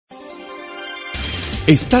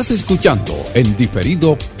Estás escuchando en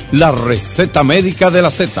diferido la receta médica de la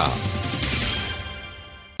Z.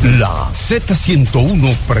 La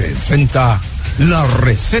Z101 presenta la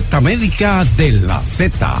receta médica de la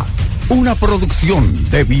Z, una producción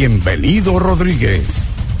de Bienvenido Rodríguez.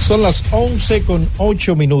 Son las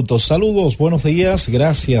 11:08. Saludos, buenos días,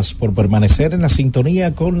 gracias por permanecer en la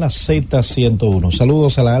sintonía con la Z101.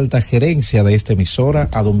 Saludos a la alta gerencia de esta emisora,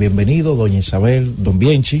 a don Bienvenido, doña Isabel, don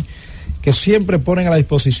Bienchi, que siempre ponen a la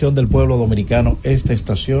disposición del pueblo dominicano esta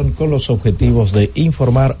estación con los objetivos de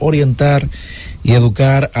informar, orientar y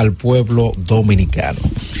educar al pueblo dominicano.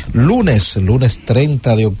 Lunes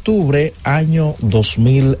 30 de octubre, año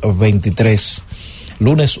 2023,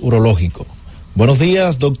 lunes urológico. Buenos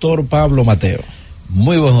días, doctor Pablo Mateo.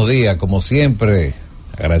 Muy buenos días, como siempre,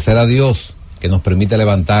 agradecer a Dios que nos permite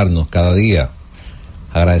levantarnos cada día,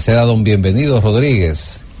 agradecer a don Bienvenido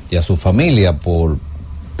Rodríguez y a su familia por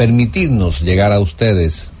permitirnos llegar a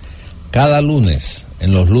ustedes cada lunes,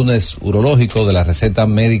 en los lunes urológicos de la receta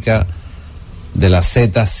médica de la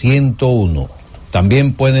Z101.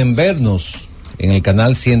 También pueden vernos en el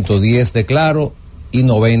canal 110 de Claro y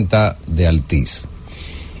 90 de Altiz.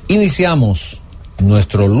 Iniciamos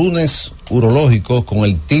nuestro lunes urológico con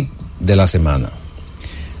el tip de la semana.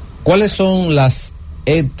 ¿Cuáles son las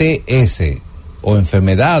ETS o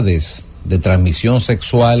enfermedades de transmisión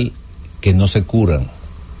sexual que no se curan?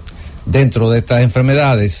 Dentro de estas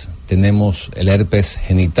enfermedades tenemos el herpes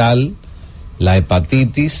genital, la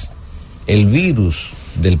hepatitis, el virus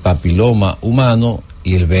del papiloma humano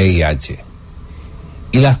y el VIH.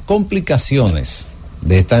 Y las complicaciones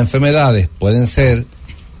de estas enfermedades pueden ser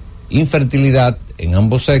infertilidad en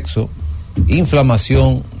ambos sexos,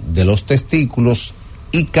 inflamación de los testículos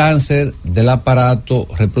y cáncer del aparato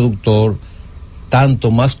reproductor, tanto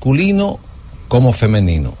masculino como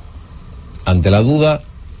femenino. Ante la duda,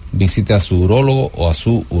 visite a su urólogo o a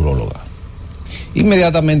su uróloga.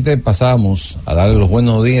 Inmediatamente pasamos a darle los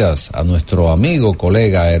buenos días a nuestro amigo,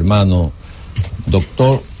 colega, hermano,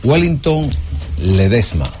 doctor Wellington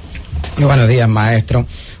Ledesma. Muy buenos días, maestro.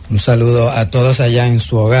 Un saludo a todos allá en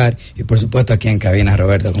su hogar y por supuesto aquí en cabina.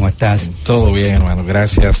 Roberto, ¿cómo estás? Todo bien, hermano.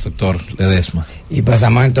 Gracias, doctor Ledesma. Y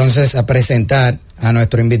pasamos entonces a presentar a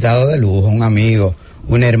nuestro invitado de lujo, un amigo,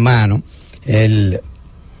 un hermano, el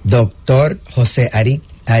doctor José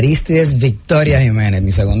Aristides Victoria Jiménez.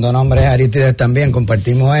 Mi segundo nombre es Aristides también,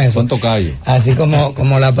 compartimos eso. ¿Cuánto callo? Así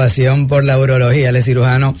como la pasión por la urología. Él es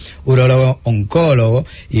cirujano, urólogo, oncólogo,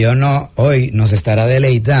 y hoy nos estará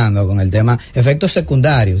deleitando con el tema efectos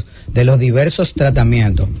secundarios de los diversos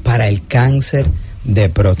tratamientos para el cáncer de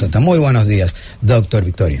próstata. Muy buenos días, doctor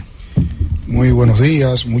Victoria. Muy buenos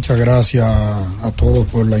días, muchas gracias a todos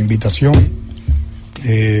por la invitación.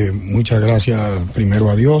 Muchas gracias primero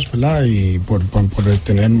a Dios, ¿verdad? Y por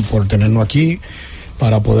tenernos aquí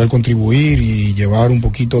para poder contribuir y llevar un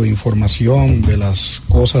poquito de información de las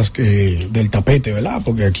cosas del tapete, ¿verdad?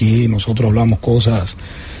 Porque aquí nosotros hablamos cosas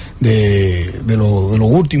de lo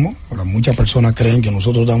último. Ahora, muchas personas creen que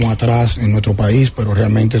nosotros estamos atrás en nuestro país, pero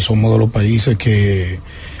realmente somos de los países que,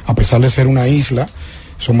 a pesar de ser una isla,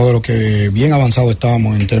 somos de los que bien avanzados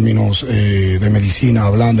estamos en términos de medicina,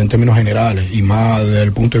 hablando en términos generales, y más desde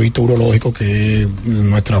el punto de vista urológico, que es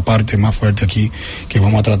nuestra parte más fuerte aquí, que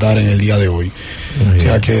vamos a tratar en el día de hoy. O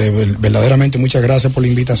sea que verdaderamente muchas gracias por la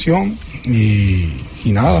invitación y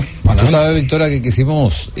nada. Tú sabes, Victoria, que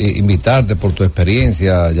quisimos invitarte por tu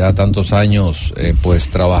experiencia, ya tantos años pues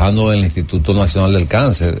trabajando en el Instituto Nacional del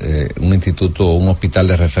Cáncer, un hospital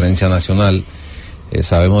de referencia nacional.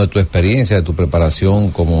 Sabemos de tu experiencia, de tu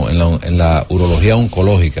preparación como en la urología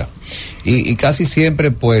oncológica. Y casi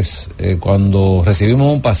siempre, pues, cuando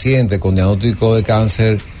recibimos un paciente con diagnóstico de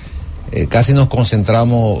cáncer, casi nos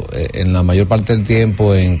concentramos en la mayor parte del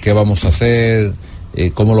tiempo en qué vamos a hacer,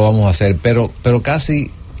 cómo lo vamos a hacer, pero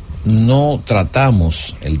casi no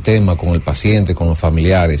tratamos el tema con el paciente, con los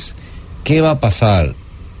familiares. ¿Qué va a pasar?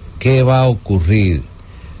 ¿Qué va a ocurrir?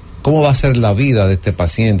 ¿Cómo va a ser la vida de este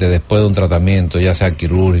paciente después de un tratamiento, ya sea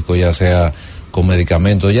quirúrgico, ya sea con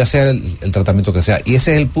medicamentos, ya sea el tratamiento que sea? Y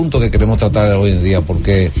ese es el punto que queremos tratar hoy en día,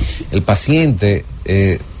 porque el paciente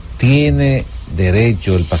tiene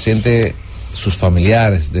derecho, el paciente, sus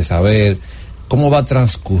familiares, de saber cómo va a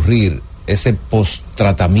transcurrir ese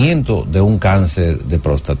post-tratamiento de un cáncer de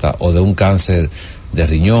próstata o de un cáncer de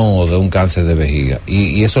riñón o de un cáncer de vejiga.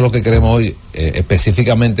 Y eso es lo que queremos hoy,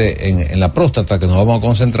 específicamente en la próstata, que nos vamos a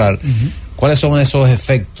concentrar. ¿Cuáles son esos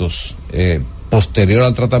efectos posterior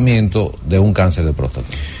al tratamiento de un cáncer de próstata?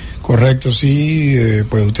 Correcto, sí,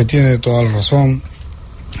 pues usted tiene toda la razón.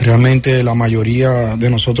 Realmente la mayoría de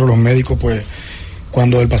nosotros los médicos, pues,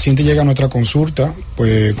 Cuando el paciente llega a nuestra consulta,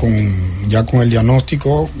 pues ya con el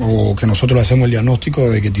diagnóstico, o que nosotros le hacemos el diagnóstico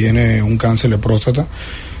de que tiene un cáncer de próstata,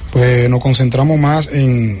 pues nos concentramos más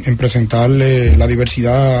en presentarle la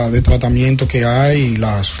diversidad de tratamientos que hay y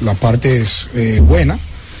las partes buenas,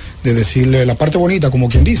 de decirle la parte bonita, como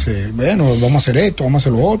quien dice, bueno, vamos a hacer esto, vamos a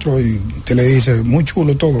hacer lo otro, y usted le dice, muy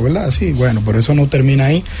chulo todo, ¿verdad? Sí, bueno, pero eso no termina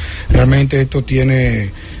ahí. Realmente esto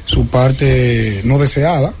tiene su parte no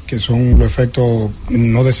deseada, que son los efectos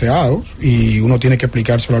no deseados, y uno tiene que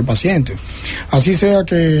explicárselo al paciente. Así sea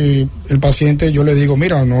que el paciente, yo le digo,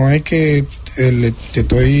 mira, no es que te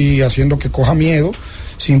estoy haciendo que coja miedo,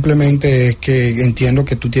 simplemente es que entiendo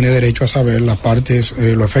que tú tienes derecho a saber las partes,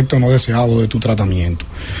 los efectos no deseados de tu tratamiento.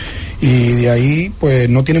 Y de ahí, pues,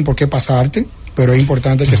 no tienen por qué pasarte, pero es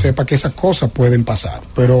importante que sepa que esas cosas pueden pasar.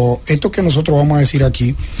 Pero esto que nosotros vamos a decir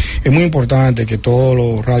aquí, es muy importante que todos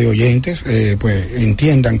los radio oyentes, pues,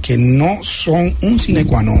 entiendan que no son un sine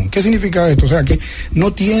qua non. ¿Qué significa esto? O sea, que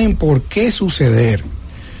no tienen por qué suceder.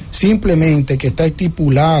 Simplemente que está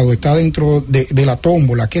estipulado, está dentro de la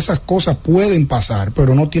tómbola, que esas cosas pueden pasar,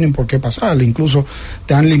 pero no tienen por qué pasar. Incluso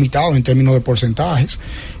están limitados en términos de porcentajes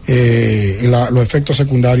los efectos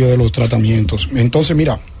secundarios de los tratamientos. Entonces,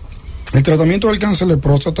 mira, el tratamiento del cáncer de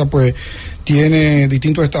próstata, pues, tiene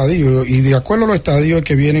distintos estadios, y de acuerdo a los estadios es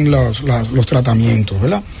que vienen los tratamientos,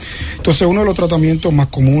 ¿verdad? Entonces, uno de los tratamientos más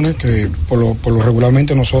comunes, que por lo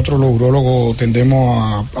regularmente nosotros los urólogos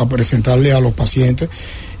tendemos a presentarle a los pacientes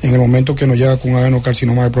en el momento que nos llega con un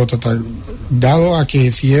adenocarcinoma de próstata, dado a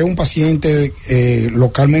que si es un paciente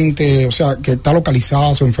localmente, o sea, que está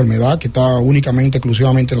localizada su enfermedad, que está únicamente,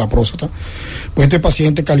 exclusivamente en la próstata, pues este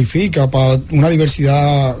paciente califica para una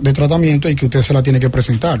diversidad de tratamiento y que usted se la tiene que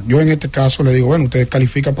presentar. Yo en este caso le digo, bueno, usted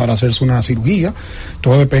califica para hacerse una cirugía,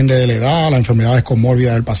 todo depende de la edad, las enfermedades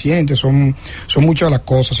comórbidas del paciente, son muchas de las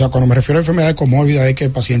cosas. O sea, cuando me refiero a enfermedades comórbidas es que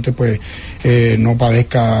el paciente, pues, no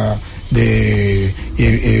padezca de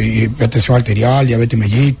hipertensión arterial, diabetes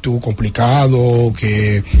mellitus, complicado,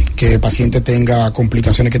 que el paciente tenga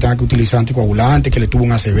complicaciones, que tenga que utilizar anticoagulantes, que le tuvo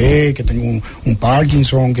un ACV, que tenga un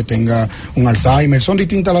Parkinson, que tenga un Alzheimer. Son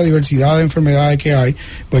distintas las diversidad de enfermedades que hay,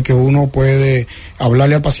 pues que uno puede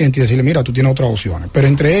hablarle al paciente y decirle, mira, tú tienes otras opciones. Pero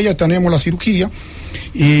entre ellas tenemos la cirugía,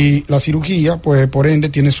 y la cirugía, pues, por ende,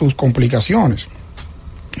 tiene sus complicaciones.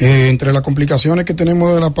 Entre las complicaciones que tenemos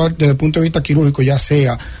desde el punto de vista quirúrgico, ya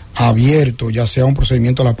sea abierto, ya sea un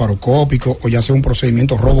procedimiento laparoscópico o ya sea un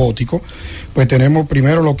procedimiento robótico, pues tenemos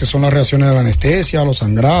primero lo que son las reacciones de la anestesia, los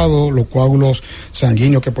sangrados, los coágulos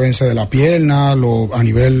sanguíneos que pueden ser de la pierna, a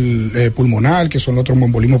nivel pulmonar, que son los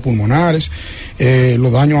tromboembolismos pulmonares,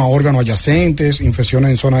 los daños a órganos adyacentes, infecciones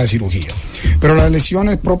en zona de cirugía. Pero las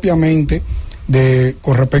lesiones propiamente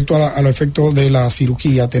con respecto a los efectos de la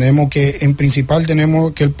cirugía, tenemos que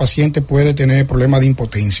el paciente puede tener problemas de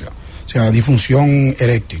impotencia, o sea, disfunción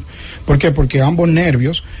eréctil. ¿Por qué? Porque ambos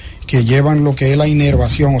nervios que llevan lo que es la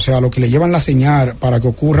inervación, o sea, lo que le llevan la señal para que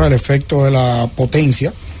ocurra el efecto de la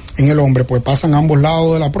potencia en el hombre, pues pasan a ambos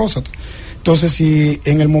lados de la próstata. Entonces, si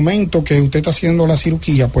en el momento que usted está haciendo la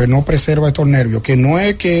cirugía, pues no preserva estos nervios, que no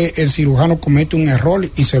es que el cirujano comete un error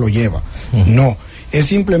y se lo lleva, no. Es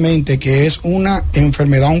simplemente que es una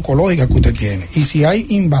enfermedad oncológica que usted tiene. Y si hay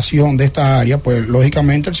invasión de esta área, pues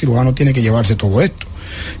lógicamente el cirujano tiene que llevarse todo esto.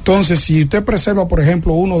 Entonces, si usted preserva, por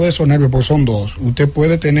ejemplo, uno de esos nervios, porque son dos, usted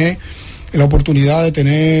puede tener la oportunidad de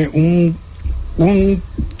tener un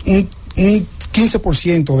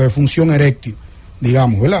 15% de función eréctil,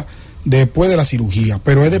 digamos, ¿verdad? Después de la cirugía.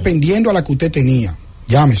 Pero es dependiendo a la que usted tenía.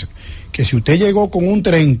 Llámese, que si usted llegó con un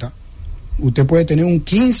 30%, usted puede tener un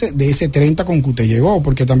 15 de ese 30 con que usted llegó,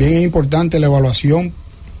 porque también es importante la evaluación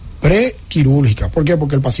prequirúrgica. ¿Por qué?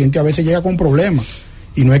 Porque el paciente a veces llega con problemas,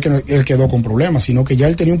 y no es que él quedó con problemas, sino que ya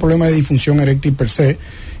él tenía un problema de disfunción eréctil per se.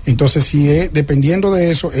 Entonces, si es, dependiendo de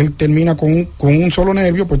eso, él termina con un solo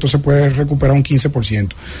nervio, pues entonces puede recuperar un 15%.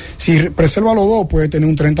 Si preserva los dos, puede tener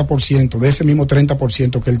un 30% de ese mismo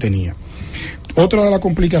 30% que él tenía. Otra de las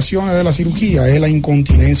complicaciones de la cirugía es la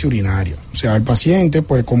incontinencia urinaria. O sea, el paciente,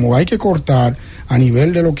 pues como hay que cortar a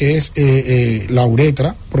nivel de lo que es la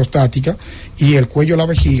uretra prostática y el cuello de la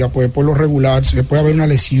vejiga, pues por lo regular se puede haber una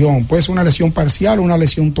lesión, puede ser una lesión parcial o una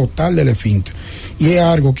lesión total del esfínter. Y es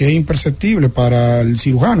algo que es imperceptible para el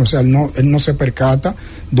cirujano, o sea, él no se percata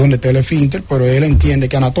dónde está el esfínter, pero él entiende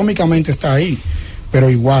que anatómicamente está ahí. Pero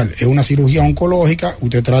igual, es una cirugía oncológica,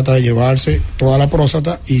 usted trata de llevarse toda la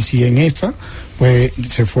próstata, y si en esta, pues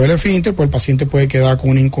se fue el esfínter, pues el paciente puede quedar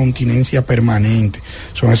con una incontinencia permanente.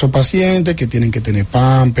 Son esos pacientes que tienen que tener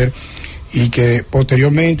pamper, y que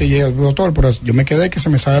posteriormente llega el doctor, pero yo me quedé que se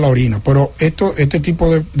me sale la orina. Pero este tipo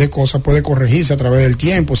de cosas puede corregirse a través del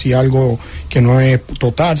tiempo, si algo que no es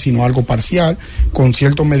total, sino algo parcial, con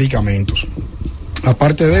ciertos medicamentos.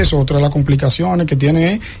 Aparte de eso, otra de las complicaciones que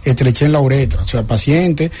tiene es estrechez en la uretra. O sea, el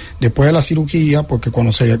paciente, después de la cirugía, porque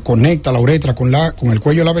cuando se conecta la uretra con el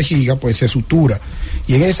cuello de la vejiga, pues se sutura.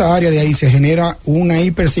 Y en esa área de ahí se genera una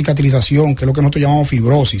hipercicatrización, que es lo que nosotros llamamos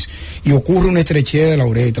fibrosis. Y ocurre una estrechez de la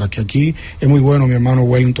uretra, que aquí es muy bueno mi hermano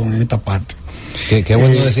Wellington en esta parte. Qué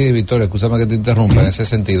bueno decir, Victoria, escúchame que te interrumpa en ese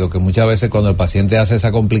sentido, que muchas veces cuando el paciente hace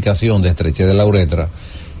esa complicación de estrechez de la uretra,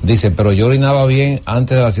 dice, pero yo orinaba bien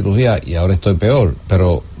antes de la cirugía y ahora estoy peor,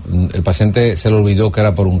 pero el paciente se le olvidó que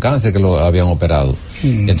era por un cáncer que lo habían operado.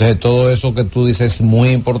 Entonces todo eso que tú dices es muy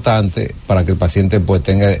importante para que el paciente pues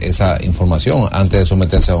tenga esa información antes de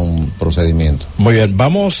someterse a un procedimiento. Muy bien,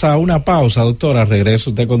 vamos a una pausa, doctora. Al regreso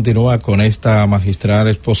usted continúa con esta magistral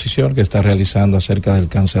exposición que está realizando acerca del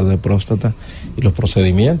cáncer de próstata y los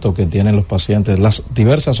procedimientos que tienen los pacientes, las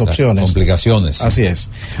diversas opciones. Las complicaciones. Así es.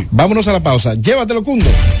 Sí. Vámonos a la pausa. Llévatelo, Cundo.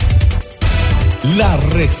 La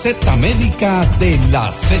receta médica de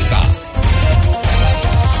la Z.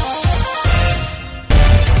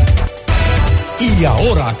 Y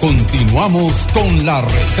ahora continuamos con la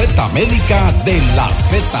receta médica de la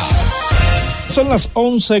Z. Son las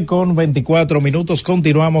 11:24.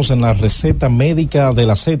 Continuamos en la receta médica de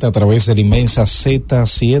la Z a través de la inmensa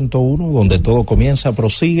Z101, donde todo comienza,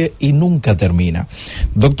 prosigue y nunca termina.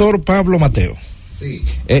 Doctor Pablo Mateo. Sí.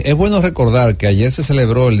 Es bueno recordar que ayer se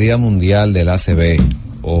celebró el Día Mundial del ACV,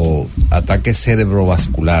 o ataque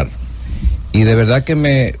cerebrovascular, y de verdad que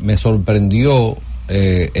me sorprendió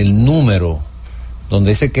el número,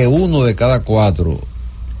 donde dice que 1 de cada 4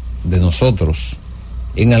 de nosotros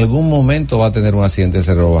en algún momento va a tener un accidente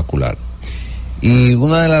cerebrovascular. Y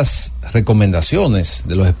una de las recomendaciones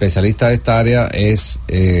de los especialistas de esta área es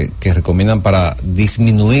que recomiendan para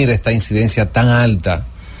disminuir esta incidencia tan alta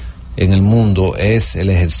en el mundo es el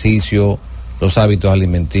ejercicio, los hábitos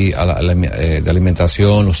de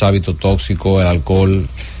alimentación, los hábitos tóxicos, el alcohol,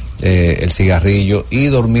 el cigarrillo y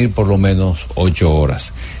dormir por lo menos 8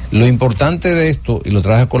 horas. Lo importante de esto, y lo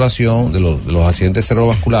traje a colación de los accidentes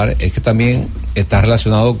cerebrovasculares, es que también está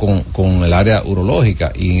relacionado con el área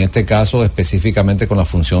urológica y en este caso específicamente con la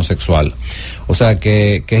función sexual. O sea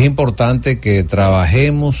que es importante que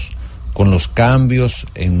trabajemos con los cambios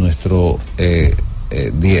en nuestro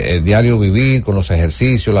diario vivir, con los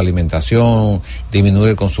ejercicios, la alimentación,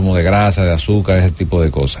 disminuir el consumo de grasa, de azúcar, ese tipo de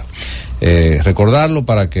cosas. Recordarlo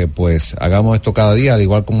para que pues hagamos esto cada día, al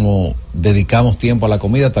igual como dedicamos tiempo a la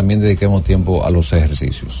comida, también dediquemos tiempo a los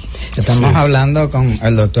ejercicios. Estamos hablando con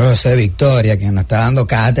el doctor José Victoria, quien nos está dando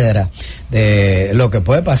cátedra de lo que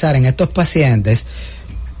puede pasar en estos pacientes,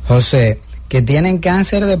 José, que tienen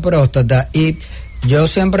cáncer de próstata. Y yo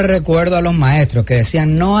siempre recuerdo a los maestros que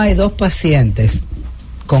decían, no hay 2 pacientes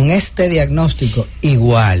con este diagnóstico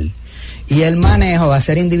igual. Y el manejo va a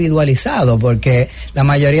ser individualizado, porque la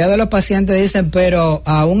mayoría de los pacientes dicen, pero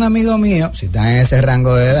a un amigo mío, si está en ese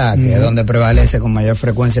rango de edad, que es donde prevalece con mayor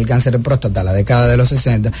frecuencia el cáncer de próstata, la década de los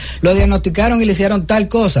 60, lo diagnosticaron y le hicieron tal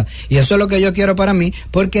cosa. Y eso es lo que yo quiero para mí,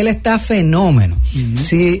 porque él está fenómeno.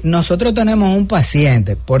 Si nosotros tenemos un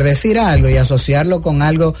paciente, por decir algo y asociarlo con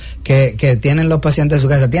algo que tienen los pacientes de su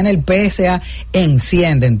casa, tiene el PSA en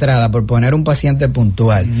 100 de entrada, por poner un paciente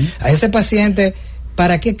puntual. A ese paciente,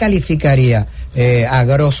 ¿para qué calificaría a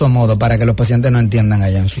grosso modo, para que los pacientes no entiendan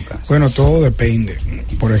allá en su casa? Bueno, todo depende.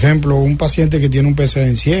 Por ejemplo, un paciente que tiene un PSA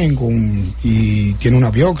en 100 y tiene una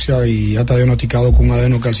biopsia y ya está diagnosticado con un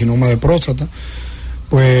adenocarcinoma de próstata,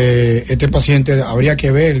 pues este paciente habría que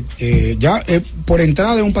ver, por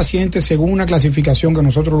entrada de un paciente según una clasificación que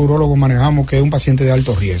nosotros los urólogos manejamos, que es un paciente de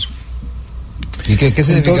alto riesgo. ¿Y qué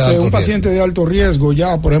significa? Entonces, un paciente de alto riesgo,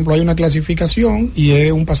 ya, por ejemplo, hay una clasificación y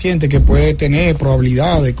es un paciente que puede tener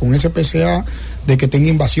probabilidades con ese PSA de que tenga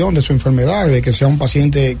invasión de su enfermedad, de que sea un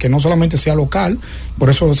paciente que no solamente sea local, por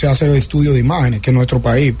eso se hace estudio de imágenes, que nuestro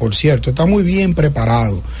país, por cierto, está muy bien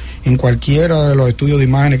preparado en cualquiera de los estudios de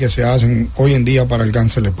imágenes que se hacen hoy en día para el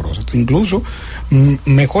cáncer de próstata, incluso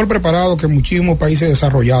mejor preparado que muchísimos países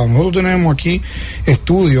desarrollados. Nosotros tenemos aquí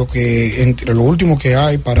estudios que entre los últimos que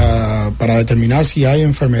hay para determinar si hay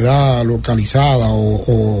enfermedad localizada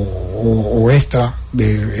o extra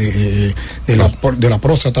de la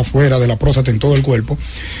próstata, fuera de la próstata en todo el cuerpo.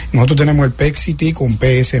 Nosotros tenemos el PET-CT con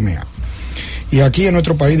PSMA y aquí en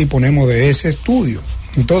nuestro país disponemos de ese estudio.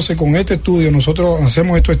 Entonces, con este estudio, nosotros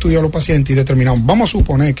hacemos estos estudios a los pacientes y determinamos, vamos a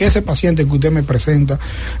suponer que ese paciente que usted me presenta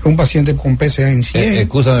es un paciente con PSA en 100.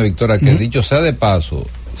 Escúchame, Victoria, que dicho sea de paso,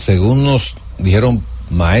 según nos dijeron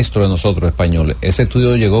maestro de nosotros españoles, ese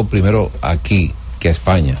estudio llegó primero aquí que a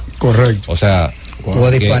España. Correcto. O sea,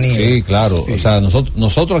 estuvo disponible. Sí, claro. Sí. O sea,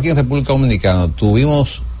 nosotros aquí en República Dominicana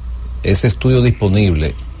tuvimos ese estudio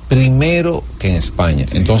disponible primero que en España.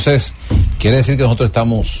 Entonces, quiere decir que nosotros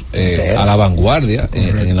estamos a la vanguardia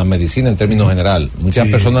en la medicina en términos general. Muchas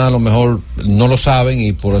personas a lo mejor no lo saben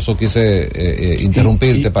y por eso quise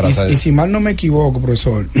interrumpirte para saber. Y si mal no me equivoco,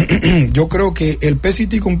 profesor, yo creo que el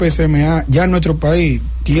PCT con PSMA ya en nuestro país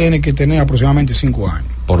tiene que tener aproximadamente 5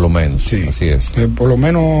 años. Por lo menos, sí, así es. Por lo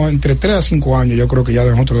menos entre 3 a 5 años yo creo que ya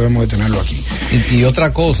nosotros debemos de tenerlo aquí. Y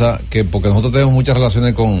otra cosa, que porque nosotros tenemos muchas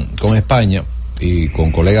relaciones con España y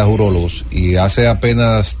con colegas urólogos, y hace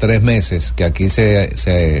apenas 3 meses que aquí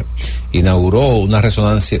se inauguró un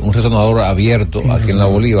resonador abierto aquí en la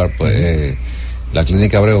Bolívar, pues la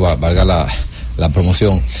Clínica Abreu, valga la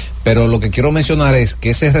promoción. Pero lo que quiero mencionar es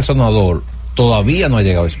que ese resonador todavía no ha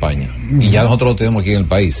llegado a España y ya nosotros lo tenemos aquí en el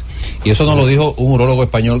país, y eso nos lo dijo un urólogo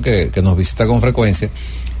español que nos visita con frecuencia.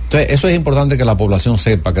 Entonces eso es importante que la población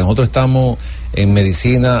sepa que nosotros estamos en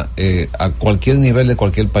medicina a cualquier nivel de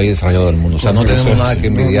cualquier país desarrollado del mundo. O sea, no tenemos nada que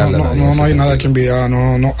envidiarle. No hay nada que envidiar.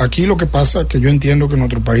 No. Aquí lo que pasa es que yo entiendo que en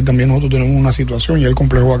nuestro país también nosotros tenemos una situación, y el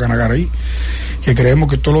complejo Acanagarí, que creemos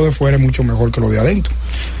que todo lo de fuera es mucho mejor que lo de adentro.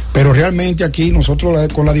 Pero realmente aquí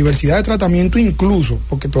nosotros con la diversidad de tratamiento, incluso,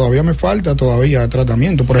 porque todavía me falta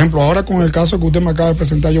tratamiento. Por ejemplo, ahora con el caso que usted me acaba de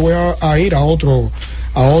presentar, yo voy a ir a otro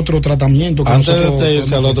tratamiento. Antes de usted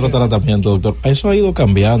irse al otro tratamiento, doctor, eso ha ido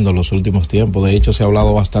cambiando en los últimos tiempos. De hecho, se ha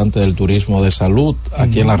hablado bastante del turismo de salud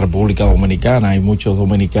aquí en la República Dominicana. Hay muchos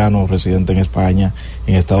dominicanos residentes en España,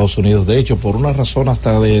 en Estados Unidos. De hecho, por una razón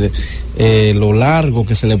hasta de lo largo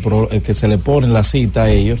que se le pone la cita a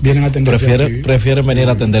ellos, prefieren venir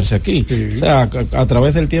a atenderse aquí. Sí. O sea, a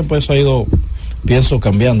través del tiempo eso ha ido, pienso,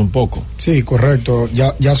 cambiando un poco. Sí, correcto.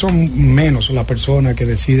 Ya son menos las personas que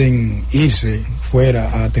deciden irse fuera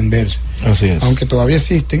a atenderse. Así es. Aunque todavía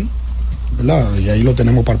existen, ¿verdad? Y ahí lo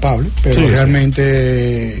tenemos palpable, pero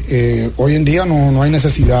realmente hoy en día no hay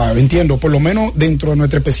necesidad. Entiendo, por lo menos dentro de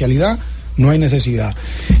nuestra especialidad no hay necesidad.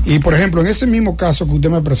 Y por ejemplo, en ese mismo caso que usted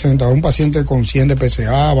me presenta, un paciente con 100 de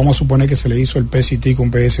PSA, vamos a suponer que se le hizo el PCT con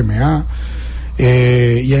PSMA,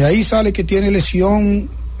 y ahí sale que tiene lesión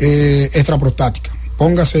extraprostática.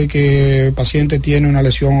 Póngase que el paciente tiene una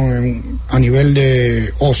lesión a nivel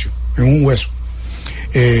de óseo, en un hueso,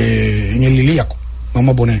 en el ilíaco,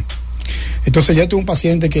 vamos a poner. Entonces ya este es un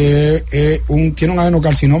paciente que tiene un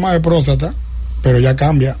adenocarcinoma de próstata, pero ya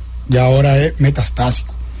cambia, ya ahora es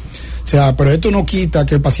metastásico. O sea, pero esto no quita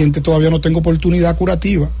que el paciente todavía no tenga oportunidad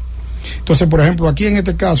curativa. Entonces, por ejemplo, aquí en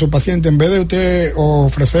este caso, el paciente, en vez de usted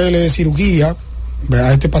ofrecerle cirugía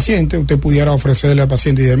a este paciente, usted pudiera ofrecerle al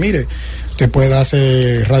paciente y decir, mire, usted puede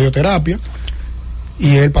hacer radioterapia,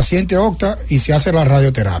 y el paciente opta y se hace la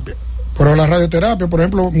radioterapia. Pero la radioterapia, por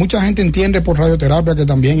ejemplo, mucha gente entiende por radioterapia que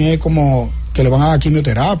también es como que le van a dar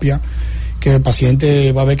quimioterapia, que el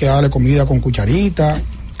paciente va a haber que darle comida con cucharita,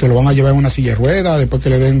 que lo van a llevar en una silla de ruedas después que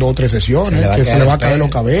le den 2 o 3 sesiones, que se le va a caer los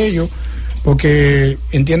cabellos, porque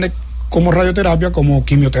entiende como radioterapia como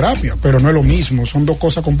quimioterapia, pero no es lo mismo, son 2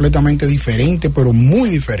 cosas completamente diferentes, pero muy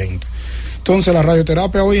diferentes. Entonces la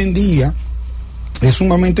radioterapia hoy en día es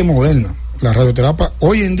sumamente moderna,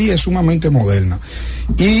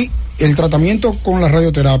 y el tratamiento con la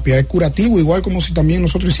radioterapia es curativo, igual como si también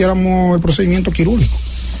nosotros hiciéramos el procedimiento quirúrgico.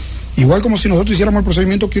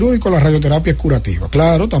 La radioterapia es curativa.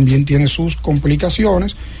 Claro, también tiene sus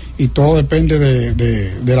complicaciones y todo depende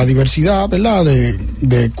de la diversidad, ¿verdad?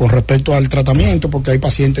 Con respecto al tratamiento, porque hay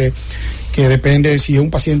pacientes que depende, si es un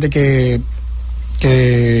paciente que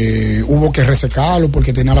hubo que resecarlo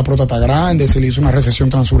porque tenía la próstata grande, se le hizo una resección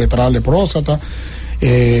transuretral de próstata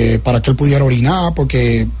para que él pudiera orinar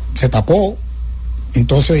porque se tapó.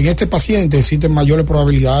 Entonces, en este paciente existen mayores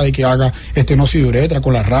probabilidades de que haga estenosis de uretra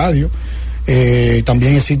con la radio.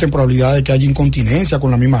 También existen probabilidades de que haya incontinencia con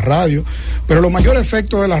la misma radio. Pero los mayores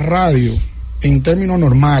efectos de la radio, en términos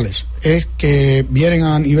normales, es que vienen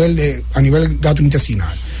a nivel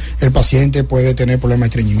gastrointestinal. El paciente puede tener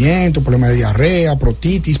problemas de estreñimiento, problemas de diarrea,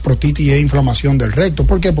 protitis es inflamación del recto.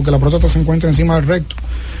 ¿Por qué? Porque la próstata se encuentra encima del recto.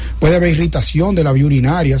 Puede haber irritación de la vía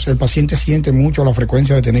urinaria, o sea, el paciente siente mucho la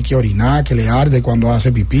frecuencia de tener que orinar, que le arde cuando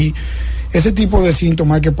hace pipí. Ese tipo de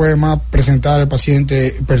síntomas que puede más presentar el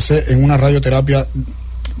paciente per se en una radioterapia,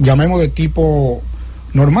 llamemos de tipo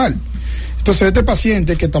normal. Entonces, este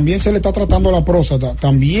paciente que también se le está tratando la próstata,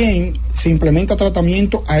 también se implementa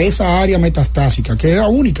tratamiento a esa área metastásica, que es la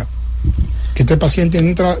única, que este paciente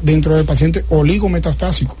entra dentro del paciente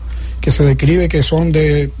oligometastásico, que se describe que son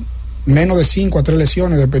de menos de 5 a 3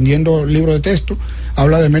 lesiones, dependiendo del libro de texto,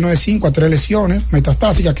 habla de menos de 5 a 3 lesiones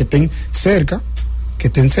metastásicas que estén cerca.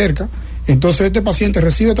 Entonces este paciente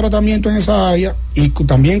recibe tratamiento en esa área y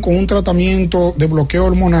también con un tratamiento de bloqueo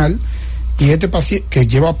hormonal, y este paciente que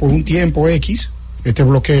lleva por un tiempo X este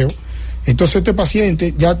bloqueo, entonces este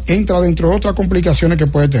paciente ya entra dentro de otras complicaciones que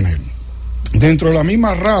puede tener. Dentro de la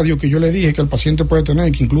misma radio que yo le dije que el paciente puede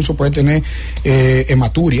tener, que incluso puede tener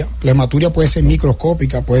hematuria. La hematuria puede ser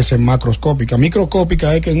microscópica, puede ser macroscópica.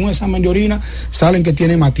 Microscópica es que en un examen de orina salen que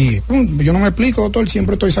tiene hematíes. Yo no me explico, doctor,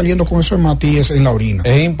 siempre estoy saliendo con esos hematíes en la orina.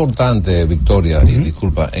 Es importante, Victoria, y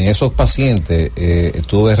disculpa, en esos pacientes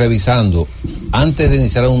estuve revisando, antes de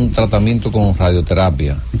iniciar un tratamiento con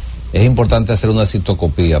radioterapia, es importante hacer una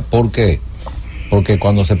citoscopía. ¿Por qué? Porque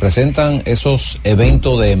cuando se presentan esos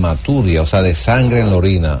eventos de hematuria, o sea, de sangre en la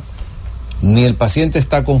orina, ni el paciente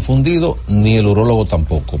está confundido, ni el urólogo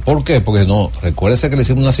tampoco. ¿Por qué? Porque recuérdese que le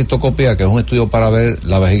hicimos una citoscopía, que es un estudio para ver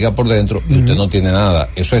la vejiga por dentro, y usted no tiene nada.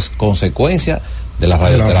 Eso es consecuencia de la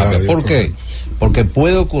radioterapia. ¿Por qué? Porque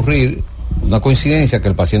puede ocurrir una coincidencia que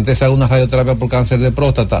el paciente se haga una radioterapia por cáncer de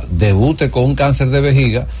próstata, debute con un cáncer de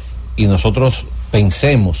vejiga, y nosotros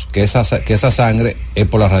pensemos que esa sangre es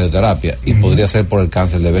por la radioterapia y podría ser por el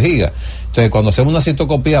cáncer de vejiga. Entonces, cuando hacemos una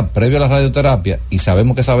citoscopía previo a la radioterapia y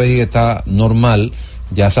sabemos que esa vejiga está normal,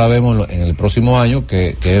 ya sabemos en el próximo año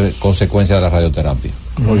que es consecuencia de la radioterapia.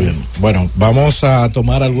 Muy bien. Bueno, vamos a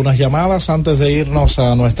tomar algunas llamadas antes de irnos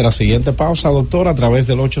a nuestra siguiente pausa, doctor, a través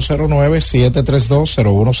del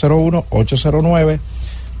 809-732-0101,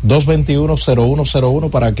 809-221-0101,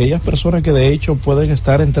 para aquellas personas que de hecho pueden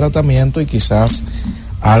estar en tratamiento y quizás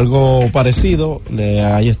algo parecido le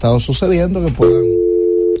haya estado sucediendo, que puedan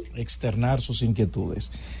externar sus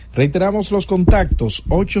inquietudes. Reiteramos los contactos: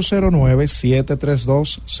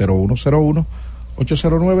 809-732-0101,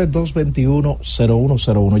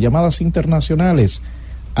 809-221-0101. Llamadas internacionales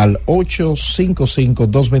al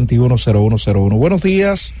 855-221-0101. Buenos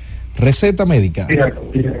días, receta médica.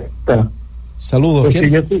 Saludos.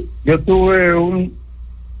 Pues sí, yo tuve un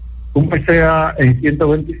PCA en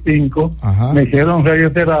 125. Ajá. Me hicieron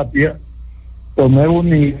radioterapia, tomé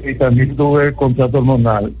UNI y también tuve contrato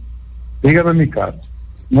hormonal. Dígame mi caso.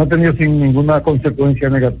 No he tenido sin ninguna consecuencia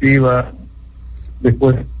negativa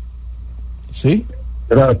después. ¿Sí?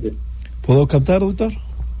 Gracias. ¿Puedo captar, doctor?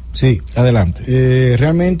 Sí. Adelante.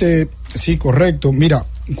 Realmente, sí, correcto. Mira,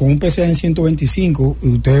 con un PCA en 125,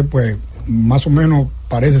 usted pues más o menos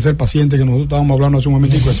parece ser paciente que nosotros estábamos hablando hace un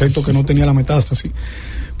momentico, excepto que no tenía la metástasis.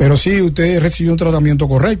 Pero sí, usted recibió un tratamiento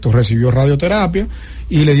correcto, recibió radioterapia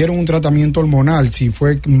y le dieron un tratamiento hormonal. Si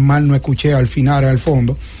fue mal, no escuché al final, al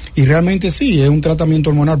fondo. Y realmente sí, es un tratamiento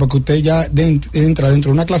hormonal, porque usted ya entra dentro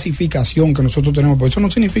de una clasificación que nosotros tenemos. Por eso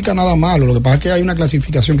no significa nada malo. Lo que pasa es que hay una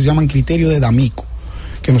clasificación que se llama criterio de D'Amico,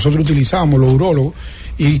 que nosotros utilizamos, los urólogos,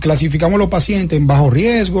 y clasificamos los pacientes en bajo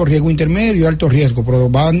riesgo, riesgo intermedio y alto riesgo, pero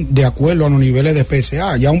van de acuerdo a los niveles de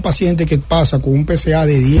PSA. Ya un paciente que pasa con un PSA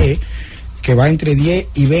de 10, que va entre 10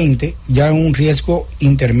 y 20, ya es un riesgo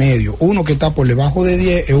intermedio. Uno que está por debajo de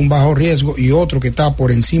 10 es un bajo riesgo, y otro que está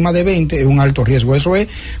por encima de 20 es un alto riesgo. Eso es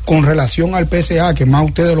con relación al PSA, que más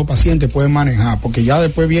ustedes los pacientes pueden manejar, porque ya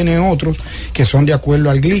después vienen otros que son de acuerdo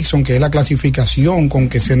al Gleason, que es la clasificación con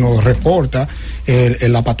que se nos reporta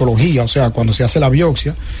la patología, o sea, cuando se hace la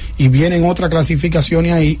biopsia, y vienen otras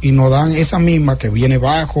clasificaciones ahí y nos dan esa misma, que viene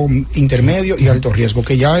bajo, intermedio y alto riesgo,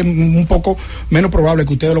 que ya es un poco menos probable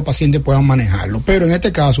que ustedes los pacientes puedan manejarlo. Pero en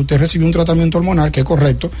este caso usted recibió un tratamiento hormonal, que es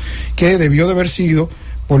correcto, que debió de haber sido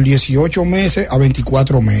por 18 meses a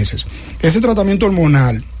 24 meses. Ese tratamiento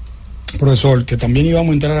hormonal, profesor, que también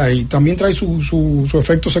íbamos a entrar ahí, también trae su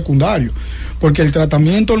efecto secundario, porque el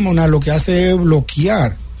tratamiento hormonal lo que hace es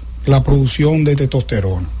bloquear la producción de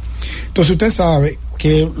testosterona. Entonces usted sabe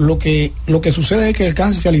que lo que sucede es que el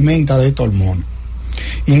cáncer se alimenta de esta hormona.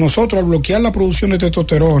 Y nosotros, al bloquear la producción de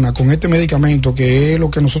testosterona con este medicamento, que es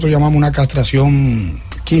lo que nosotros llamamos una castración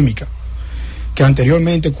química, que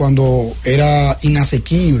anteriormente, cuando era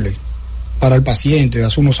inasequible para el paciente,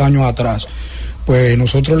 hace unos años atrás, pues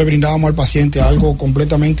nosotros le brindábamos al paciente algo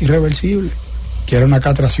completamente irreversible, que era una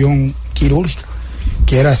castración quirúrgica,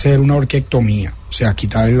 que era hacer una orquiectomía, o sea,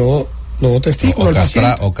 quitarle los dos testículos al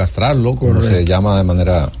paciente. O castrarlo, como se llama de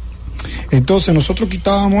manera... Entonces nosotros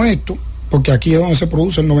quitábamos esto, porque aquí es donde se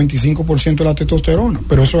produce el 95% de la testosterona,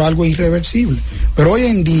 pero eso es algo irreversible. Pero hoy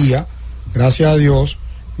en día, gracias a Dios,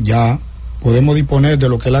 ya podemos disponer de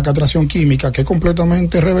lo que es la castración química, que es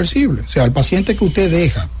completamente reversible. O sea, el paciente que usted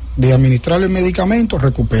deja de administrarle el medicamento,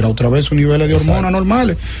 recupera otra vez sus niveles de hormonas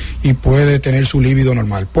normales y puede tener su líbido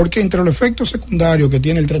normal. Porque entre los efectos secundarios que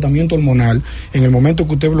tiene el tratamiento hormonal, en el momento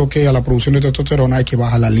que usted bloquea la producción de testosterona, hay que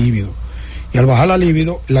bajar la libido. Y al bajar la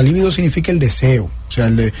libido significa el deseo, o sea,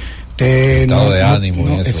 el estado de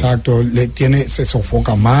ánimo. Exacto, se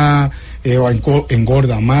sofoca más,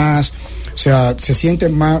 engorda más, o sea, se siente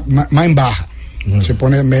más en baja, se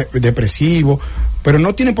pone depresivo. Pero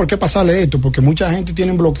no tiene por qué pasarle esto, porque mucha gente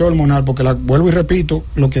tiene un bloqueo hormonal, porque vuelvo y repito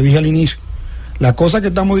lo que dije al inicio. Las cosas que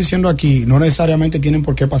estamos diciendo aquí no necesariamente tienen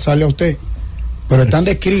por qué pasarle a usted, pero están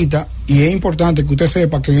descritas y es importante que usted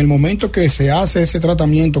sepa que en el momento que se hace ese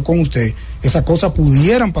tratamiento con usted, esas cosas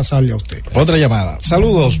pudieran pasarle a usted. Otra llamada.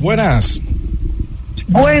 Saludos, buenas.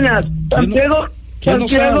 Buenas, Santiago.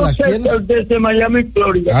 Santiago desde Miami,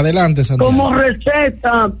 Florida. Adelante, Santiago. Como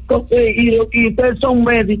receta, y ustedes son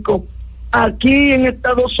médicos, aquí en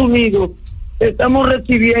Estados Unidos estamos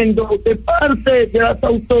recibiendo de parte de las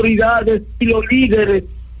autoridades y los líderes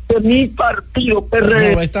de mi partido,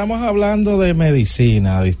 PRD. No, estamos hablando de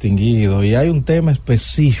medicina, distinguido, y hay un tema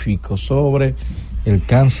específico sobre el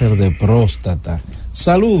cáncer de próstata.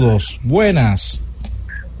 Saludos, buenas.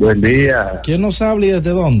 Buen día. ¿Quién nos habla y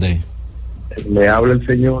desde dónde? Le habla el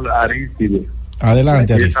señor Aristide.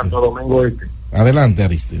 Adelante, Aristide. Santo Domingo Este. Adelante,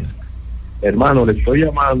 Aristide. Hermano, le estoy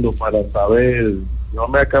llamando para saber, yo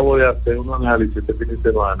me acabo de hacer un análisis este fin de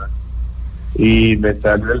semana y me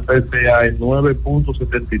salió el PSA en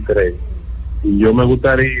 9.73 y yo me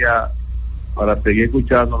gustaría, para seguir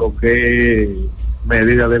escuchando, lo que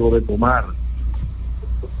medida debo de tomar.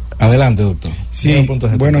 Adelante, doctor. Sí,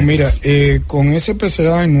 bueno, mira, con ese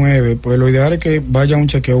PSA en 9, pues lo ideal es que vaya a un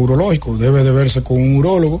chequeo urológico, debe de verse con un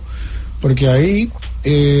urólogo, porque ahí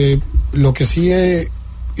lo que sí es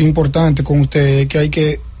importante con usted es que hay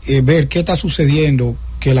que ver qué está sucediendo,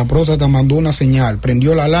 que la próstata mandó una señal,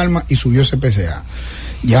 prendió la alarma y subió ese PSA.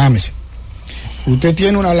 Llámese. Usted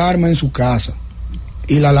tiene una alarma en su casa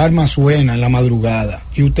y la alarma suena en la madrugada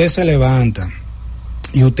y usted se levanta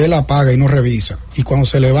y usted la apaga y no revisa, y cuando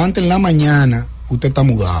se levanta en la mañana usted está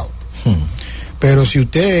mudado. Pero si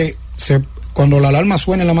usted cuando la alarma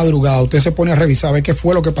suena en la madrugada, usted se pone a revisar a ver qué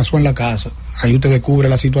fue lo que pasó en la casa, ahí usted descubre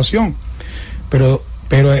la situación. Pero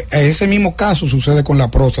ese mismo caso sucede con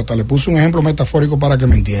la próstata. Le puse un ejemplo metafórico para que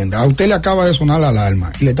me entienda. A usted le acaba de sonar la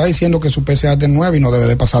alarma y le está diciendo que su PSA es de 9 y no debe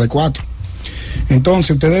de pasar de 4.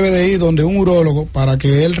 Entonces usted debe de ir donde un urólogo para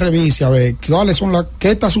que él revise a ver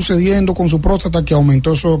qué está sucediendo con su próstata que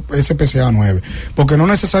aumentó ese PSA 9. Porque no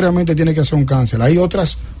necesariamente tiene que ser un cáncer. Hay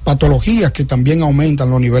otras patologías que también aumentan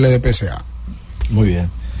los niveles de PSA. Muy bien.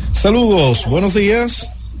 Saludos, buenos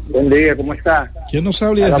días. Buen día, ¿cómo está? ¿Quién nos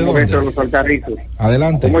habla y desde dónde?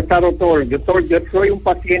 Adelante. ¿Cómo está, doctor? Yo soy un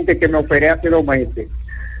paciente que me operé hace 2 meses.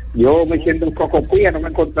 Yo me hice endoscopía, no me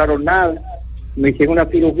encontraron nada. Me hicieron una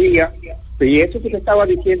cirugía. Y eso que te estaba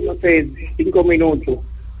diciendo hace 5 minutos,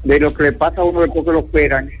 de lo que le pasa a uno después que lo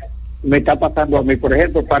operan, me está pasando a mí. Por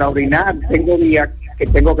ejemplo, para orinar, tengo días que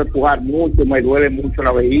tengo que empujar mucho, me duele mucho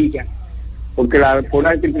la vejiga, porque fue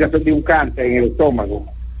una identificación de un cáncer en el estómago.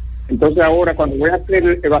 Entonces ahora cuando voy a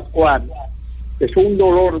hacer evacuar, es un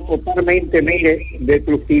dolor totalmente,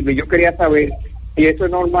 destructible. Yo quería saber si eso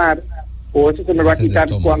es normal o eso se me va a quitar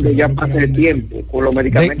cuando ya pase el tiempo, con los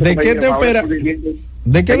medicamentos.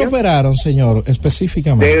 ¿De qué lo operaron, señor,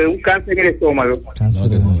 específicamente? De un cáncer en el estómago.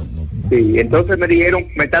 Sí, entonces me dijeron,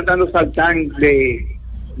 me están dando sartán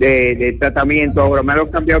de tratamiento ahora, me lo han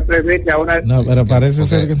cambiado 3 veces ahora. No, pero parece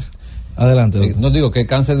ser que... Adelante, doctor. No digo que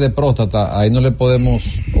cáncer de próstata, ahí no le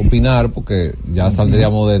podemos opinar porque ya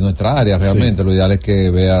saldríamos de nuestra área realmente. Sí. Lo ideal es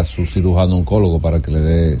que vea a su cirujano oncólogo para que le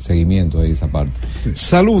dé seguimiento a esa parte. Sí.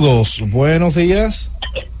 Saludos, buenos días.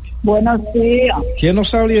 Buenos días. ¿Quién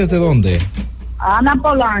nos habla y desde dónde? Ana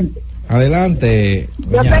Polanco. Adelante.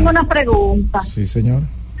 Yo tengo una pregunta. Sí, señor.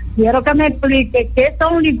 Quiero que me explique qué es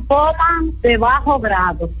un linfoma de bajo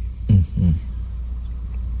grado.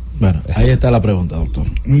 Bueno, ahí está la pregunta, doctor.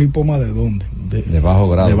 ¿Un lipoma de dónde? De bajo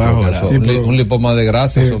grado. De bajo grado. Sí, un lipoma de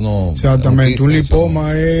grasa, eso no... Exactamente, un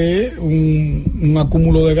lipoma es un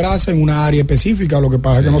acúmulo de grasa en una área específica. Lo que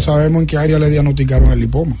pasa es que no sabemos en qué área le diagnosticaron el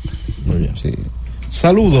lipoma. Muy bien. Sí.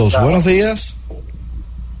 Saludos, buenos días.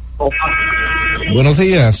 Buenos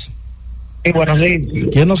días. Sí, buenos días.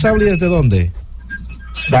 ¿Quién nos habla y desde dónde?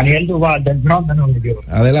 Daniel Duval, del Bronx de Nueva York.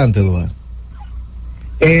 Adelante, Duval.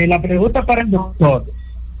 La pregunta para el doctor.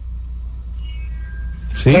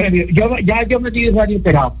 Sí. Yo me di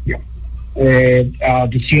radioterapia a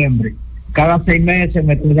diciembre. Cada 6 meses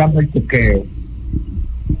me estoy dando el tuqueo.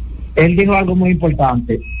 Él dijo algo muy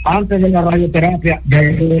importante. Antes de la radioterapia ya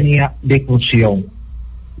tenía discusión.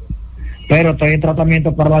 pero estoy en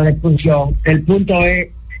tratamiento para la defunción. El punto es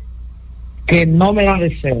que no me da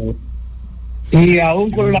deseo, y aún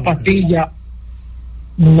con la pastilla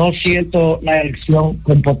no siento la erección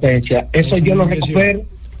con potencia. Eso yo lo recupero.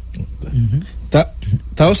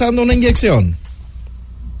 ¿Está usando una inyección?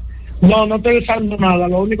 No estoy usando nada.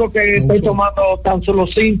 Lo único que estoy tomando tan solo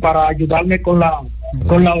para ayudarme con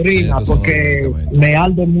la orina, porque me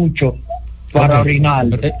arde mucho para orinar.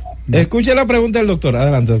 Escuche la pregunta del doctor.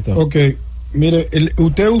 Adelante, doctor. Ok, mire,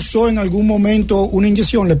 ¿usted usó en algún momento una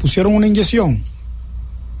inyección? ¿Le pusieron una inyección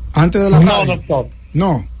antes de la radio? No, doctor.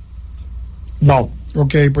 No.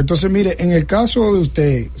 Ok, pues entonces mire, en el caso de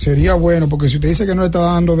usted sería bueno, porque si usted dice que no le está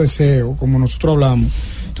dando deseo, como nosotros hablamos,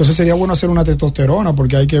 entonces sería bueno hacer una testosterona,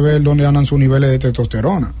 porque hay que ver dónde andan sus niveles de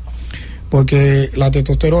testosterona, porque la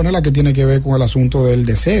testosterona es la que tiene que ver con el asunto del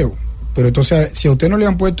deseo. Pero entonces, si a usted no le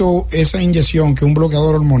han puesto esa inyección, que es un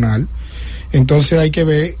bloqueador hormonal, entonces hay que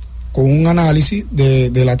ver con un análisis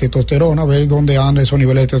de la testosterona, ver dónde andan esos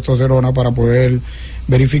niveles de testosterona para poder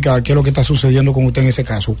verificar qué es lo que está sucediendo con usted en ese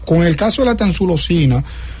caso. Con el caso de la tansulosina,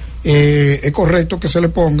 es correcto que se le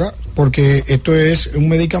ponga, porque esto es un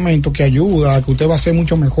medicamento que ayuda a que usted va a hacer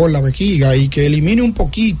mucho mejor la vejiga y que elimine un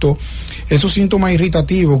poquito esos síntomas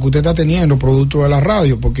irritativos que usted está teniendo producto de la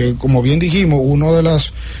radio, porque como bien dijimos, uno de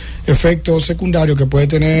los efectos secundarios que puede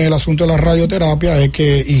tener el asunto de la radioterapia es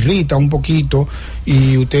que irrita un poquito,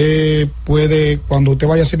 y usted puede, cuando usted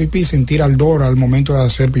vaya a hacer pipí, sentir ardor al momento de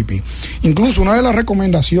hacer pipí. Incluso una de las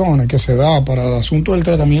recomendaciones que se da para el asunto del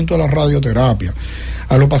tratamiento de la radioterapia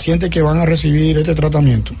a los pacientes que van a recibir este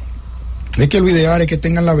tratamiento es que lo ideal es que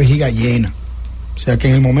tengan la vejiga llena. O sea, que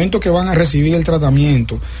en el momento que van a recibir el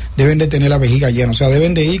tratamiento deben de tener la vejiga llena, o sea,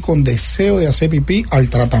 deben de ir con deseo de hacer pipí al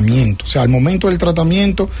tratamiento. O sea, al momento del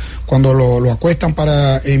tratamiento, cuando lo acuestan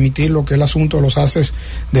para emitir lo que es el asunto de los haces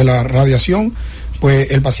de la radiación,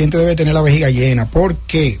 pues el paciente debe tener la vejiga llena. ¿Por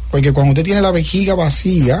qué? Porque cuando usted tiene la vejiga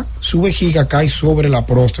vacía, su vejiga cae sobre la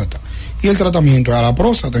próstata, y el tratamiento es a la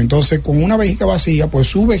próstata. Entonces, con una vejiga vacía, pues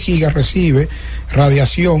su vejiga recibe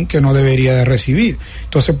radiación que no debería de recibir.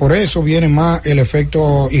 Entonces, por eso viene más el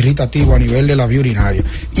efecto irritativo a nivel de la vía urinaria.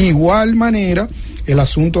 Igual manera, el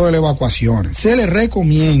asunto de las evacuaciones. Se le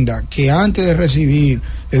recomienda que antes de recibir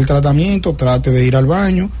el tratamiento trate de ir al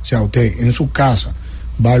baño, o sea, usted en su casa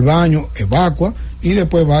va al baño, evacua, y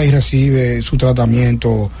después va y recibe su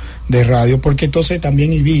tratamiento de radio, porque entonces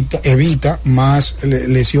también evita más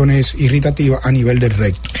lesiones irritativas a nivel del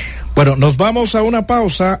recto. Bueno, nos vamos a una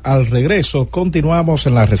pausa. Al regreso continuamos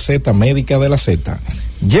en la receta médica de la Z.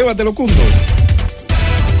 Llévatelo, Cundo.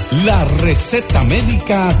 La receta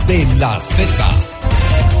médica de la Z.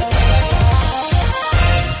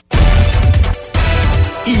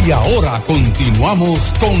 Y ahora continuamos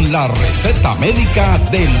con la receta médica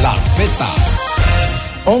de la Z.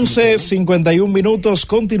 11:51.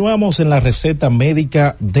 Continuamos en la receta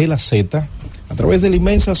médica de la Z a través de la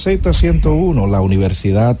inmensa Z101, la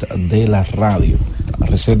Universidad de la Radio. La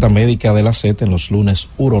receta médica de la Z en los lunes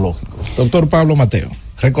urológicos. Doctor Pablo Mateo.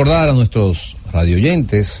 Recordar a nuestros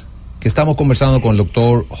radioyentes que estamos conversando con el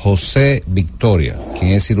doctor José Victoria,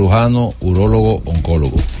 quien es cirujano, urólogo,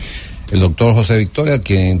 oncólogo. El doctor José Victoria,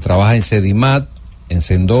 quien trabaja en CEDIMAT, en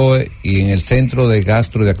CENDOE y en el Centro de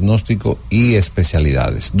Gastrodiagnóstico y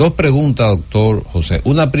Especialidades. Dos preguntas, doctor José.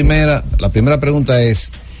 La primera pregunta es,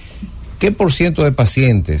 ¿qué % de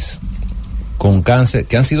pacientes con cáncer,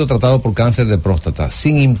 que han sido tratados por cáncer de próstata,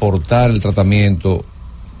 sin importar el tratamiento,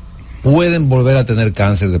 pueden volver a tener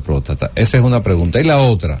cáncer de próstata? Esa es una pregunta. Y la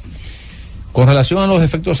otra, con relación a los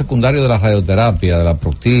efectos secundarios de la radioterapia, de la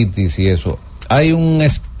proctitis y eso, hay un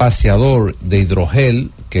espaciador de hidrogel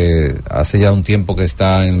que hace ya un tiempo que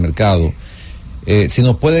está en el mercado. Si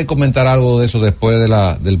nos puede comentar algo de eso después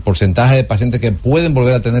del porcentaje de pacientes que pueden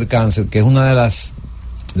volver a tener cáncer, que es una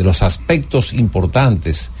de los aspectos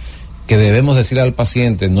importantes que debemos decirle al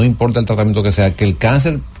paciente, no importa el tratamiento que sea, que el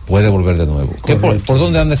cáncer puede volver de nuevo. ¿Por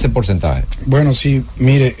dónde anda ese porcentaje? Bueno, sí,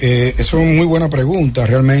 mire, eso es una muy buena pregunta.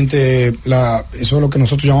 Realmente eso es lo que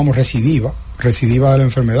nosotros llamamos recidiva de la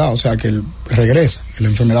enfermedad, o sea que la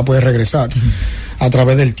enfermedad puede regresar a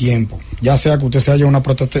través del tiempo, ya sea que usted se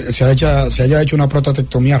haya hecho una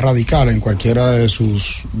prostatectomía radical en cualquiera de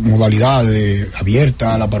sus modalidades,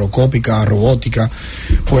 abierta, laparoscópica, robótica,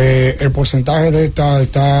 pues el porcentaje de esta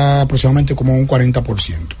está aproximadamente como un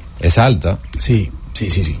 40%. ¿Es alta? Sí.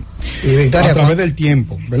 Y Victoria, a través del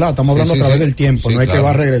tiempo, ¿verdad? Estamos hablando a través del tiempo, no es claro, que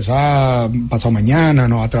va a regresar pasado mañana,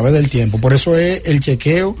 no, a través del tiempo. Por eso es el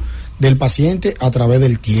chequeo del paciente a través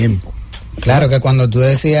del tiempo. Claro que cuando tú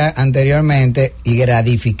decías anteriormente y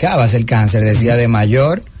gradificabas el cáncer, decía de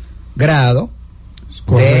mayor grado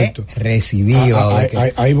Correcto. De recidiva.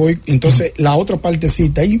 Ahí voy. Entonces, la otra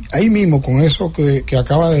partecita, ahí mismo, con eso que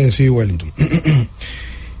acaba de decir Wellington.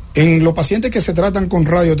 En los pacientes que se tratan con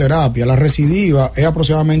radioterapia, la recidiva es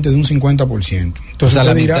aproximadamente de un 50%. Entonces, o sea,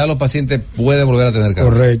 la mitad de los pacientes puede volver a tener cáncer.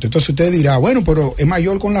 Correcto. Entonces usted dirá, bueno, pero es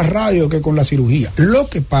mayor con la radio que con la cirugía. Lo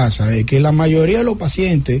que pasa es que la mayoría de los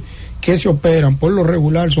pacientes que se operan por lo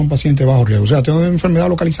regular son pacientes bajo riesgo, o sea, tienen una enfermedad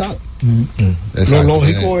localizada. Exacto, lo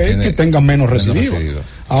lógico es que tengan menos recidiva.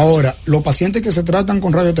 Ahora, los pacientes que se tratan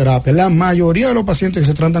con radioterapia, la mayoría de los pacientes que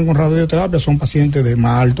se tratan con radioterapia son pacientes de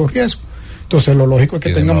más alto riesgo. Entonces, lo lógico es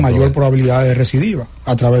que tengan mayor probabilidad de recidiva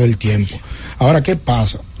a través del tiempo. Ahora, ¿qué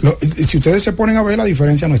pasa? Si ustedes se ponen a ver, la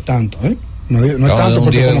diferencia no es tanto, ¿eh? No es tanto,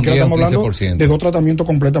 porque como quiera estamos hablando de dos tratamientos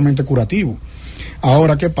completamente curativos.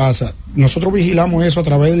 Ahora, ¿qué pasa? Nosotros vigilamos eso a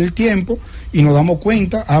través del tiempo y nos damos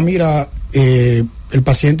cuenta, mira, el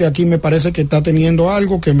paciente aquí me parece que está teniendo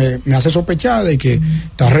algo que me hace sospechar de que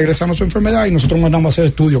está regresando a su enfermedad, y nosotros mandamos a hacer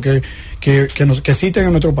estudios que existen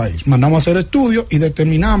en nuestro país. Mandamos a hacer estudios y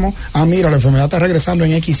determinamos, mira, la enfermedad está regresando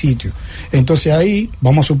en X sitio. Entonces ahí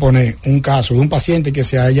vamos a suponer un caso de un paciente que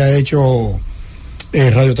se haya hecho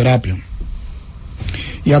radioterapia.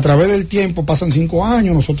 Y a través del tiempo, pasan 5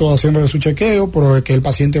 años, nosotros haciéndole su chequeo, pero es que el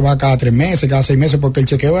paciente va cada 3 meses, cada 6 meses, porque el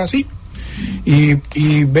chequeo es así.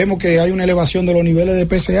 Y vemos que hay una elevación de los niveles de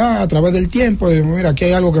PSA a través del tiempo. Y mira, aquí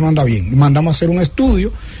hay algo que no anda bien. Mandamos a hacer un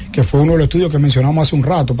estudio, que fue uno de los estudios que mencionamos hace un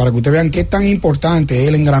rato, para que ustedes vean qué tan importante es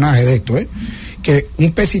el engranaje de esto, que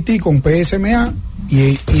un PCT con PSMA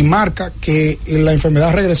y marca que la enfermedad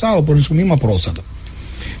ha regresado por su misma próstata.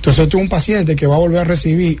 Entonces, este es un paciente que va a volver a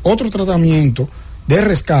recibir otro tratamiento de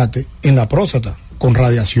rescate en la próstata con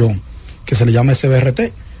radiación, que se le llama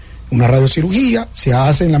SBRT. Una radiocirugía se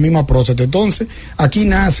hace en la misma próstata. Entonces, aquí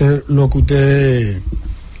nace lo que usted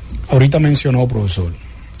ahorita mencionó, profesor,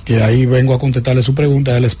 que ahí vengo a contestarle su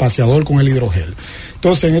pregunta, del espaciador con el hidrogel.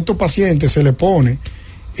 Entonces, en estos pacientes se le pone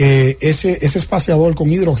ese espaciador con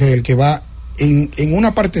hidrogel que va en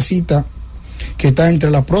una partecita que está entre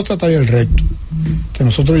la próstata y el recto, que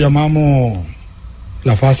nosotros llamamos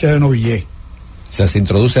la fascia de Novillé. O sea, se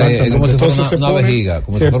introduce ahí como si fuera una vejiga.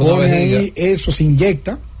 Como se si pone una vejiga. Ahí, eso se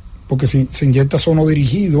inyecta, porque se inyecta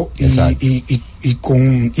sonodirigido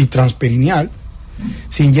y transperineal.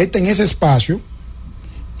 Se inyecta en ese espacio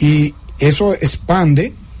y eso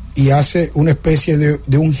expande y hace una especie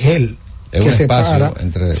de un gel que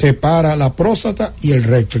separa la próstata y el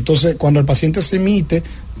recto. Entonces, cuando el paciente se emite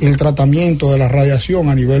el tratamiento de la radiación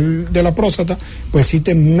a nivel de la próstata, pues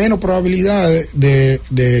existe menos probabilidad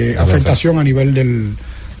de afectación a nivel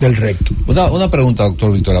del recto. Una pregunta,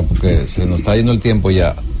 doctor Victoria, porque se nos está yendo el tiempo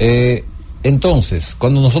ya. Entonces,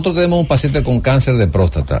 cuando nosotros tenemos un paciente con cáncer de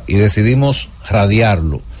próstata y decidimos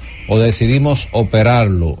radiarlo, o decidimos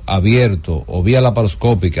operarlo abierto, o vía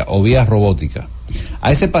laparoscópica, o vía robótica,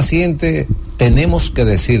 a ese paciente tenemos que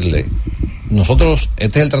decirle, nosotros,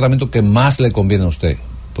 este es el tratamiento que más le conviene a usted.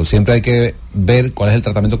 Pues siempre hay que ver cuál es el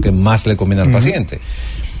tratamiento que más le conviene al paciente.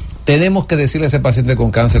 Tenemos que decirle a ese paciente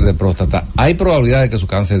con cáncer de próstata, hay probabilidad de que su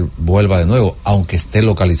cáncer vuelva de nuevo, aunque esté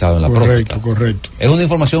localizado en la próstata. Correcto. Es una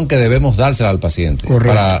información que debemos dársela al paciente,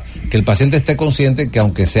 para que el paciente esté consciente que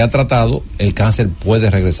aunque sea tratado, el cáncer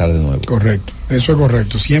puede regresar de nuevo. Correcto, eso es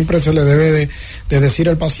correcto. Siempre se le debe de decir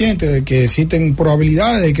al paciente que existen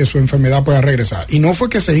probabilidades de que su enfermedad pueda regresar. Y no fue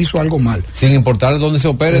que se hizo algo mal. Sin importar dónde se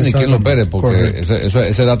opere ni quién lo opere, porque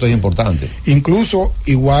ese dato es importante. Incluso,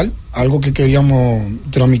 igual, algo que queríamos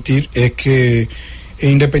transmitir es que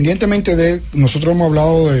independientemente de, nosotros hemos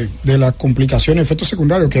hablado de las complicaciones, efectos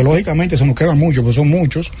secundarios, que lógicamente se nos quedan muchos, pues son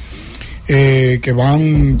muchos,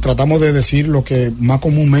 tratamos de decir lo que más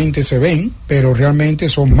comúnmente se ven, pero realmente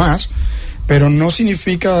son más, pero no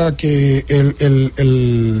significa que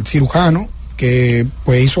el cirujano que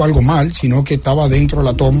pues hizo algo mal, sino que estaba dentro de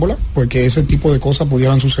la tómbola, porque ese tipo de cosas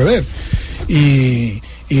pudieran suceder.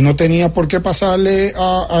 Y no tenía por qué pasarle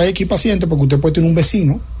a X paciente, porque usted puede tener un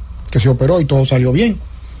vecino que se operó y todo salió bien,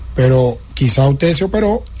 pero quizá usted se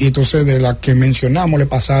operó y entonces de las que mencionamos le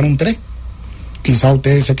pasaron 3. Quizá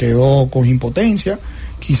usted se quedó con impotencia,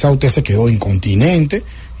 quizá usted se quedó incontinente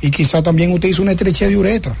y quizá también usted hizo una estrechez de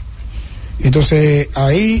uretra. Entonces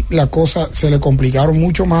ahí las cosas se le complicaron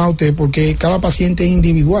mucho más a usted, porque cada paciente es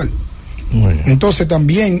individual. Entonces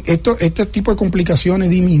también este tipo de complicaciones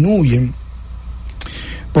disminuyen,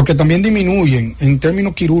 porque también disminuyen en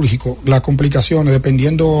términos quirúrgicos las complicaciones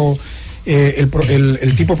dependiendo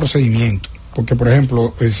el tipo de procedimiento. Porque, por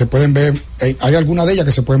ejemplo, se pueden ver, hay algunas de ellas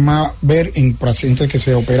que se pueden más ver en pacientes que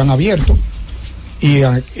se operan abiertos y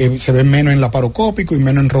se ven menos en laparoscópico y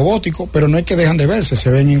menos en robótico, pero no es que dejan de verse, se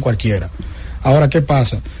ven en cualquiera. Ahora, ¿qué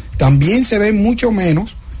pasa? también se ve mucho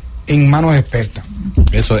menos en manos expertas.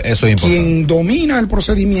 Eso es importante. Quien domina el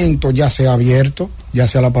procedimiento, ya sea abierto, ya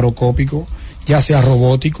sea laparoscópico, ya sea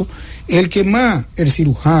robótico, el que más el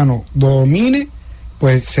cirujano domine,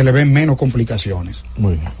 pues se le ven menos complicaciones.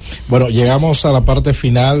 Muy bien. Bueno, llegamos a la parte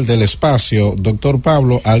final del espacio. Doctor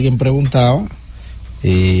Pablo, alguien preguntaba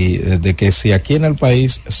de que si aquí en el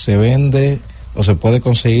país se vende o se puede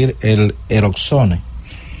conseguir el Eroxone.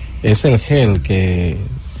 Es el gel que...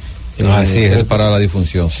 sí, gel para la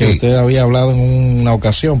disfunción. Que sí. Usted había hablado en una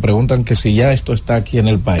ocasión, preguntan que si ya esto está aquí en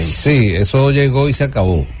el país. Sí, eso llegó y se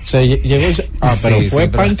acabó. Llegó y pero sí, fue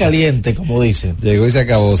pan pero... caliente, como dicen. Llegó y se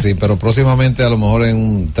acabó, sí, pero próximamente, a lo mejor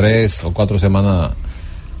en 3 o 4 semanas,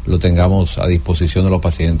 lo tengamos a disposición de los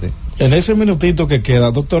pacientes. En ese minutito que queda,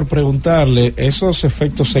 doctor, preguntarle, esos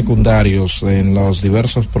efectos secundarios en los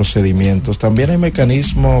diversos procedimientos, ¿también hay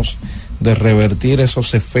mecanismos de revertir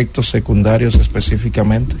esos efectos secundarios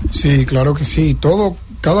específicamente? Sí, claro que sí.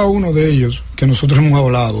 Cada uno de ellos que nosotros hemos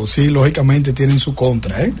hablado, sí, lógicamente tienen su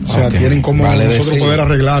contra, O sea, tienen como nosotros poder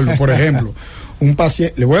arreglarlo. Por ejemplo, un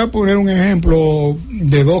paciente, le voy a poner un ejemplo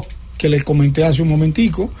de 2 que les comenté hace un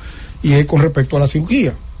momentico, y es con respecto a la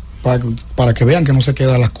cirugía, para que vean que no se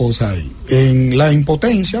quedan las cosas ahí. En la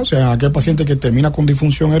impotencia, o sea, aquel paciente que termina con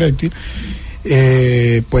disfunción eréctil,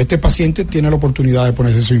 pues este paciente tiene la oportunidad de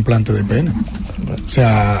ponerse su implante de pene. O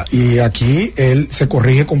sea, y aquí él se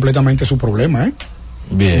corrige completamente su problema,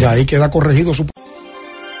 Bien. Y ahí queda corregido su...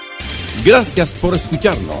 Gracias por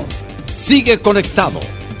escucharnos. Sigue conectado.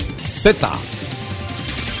 Z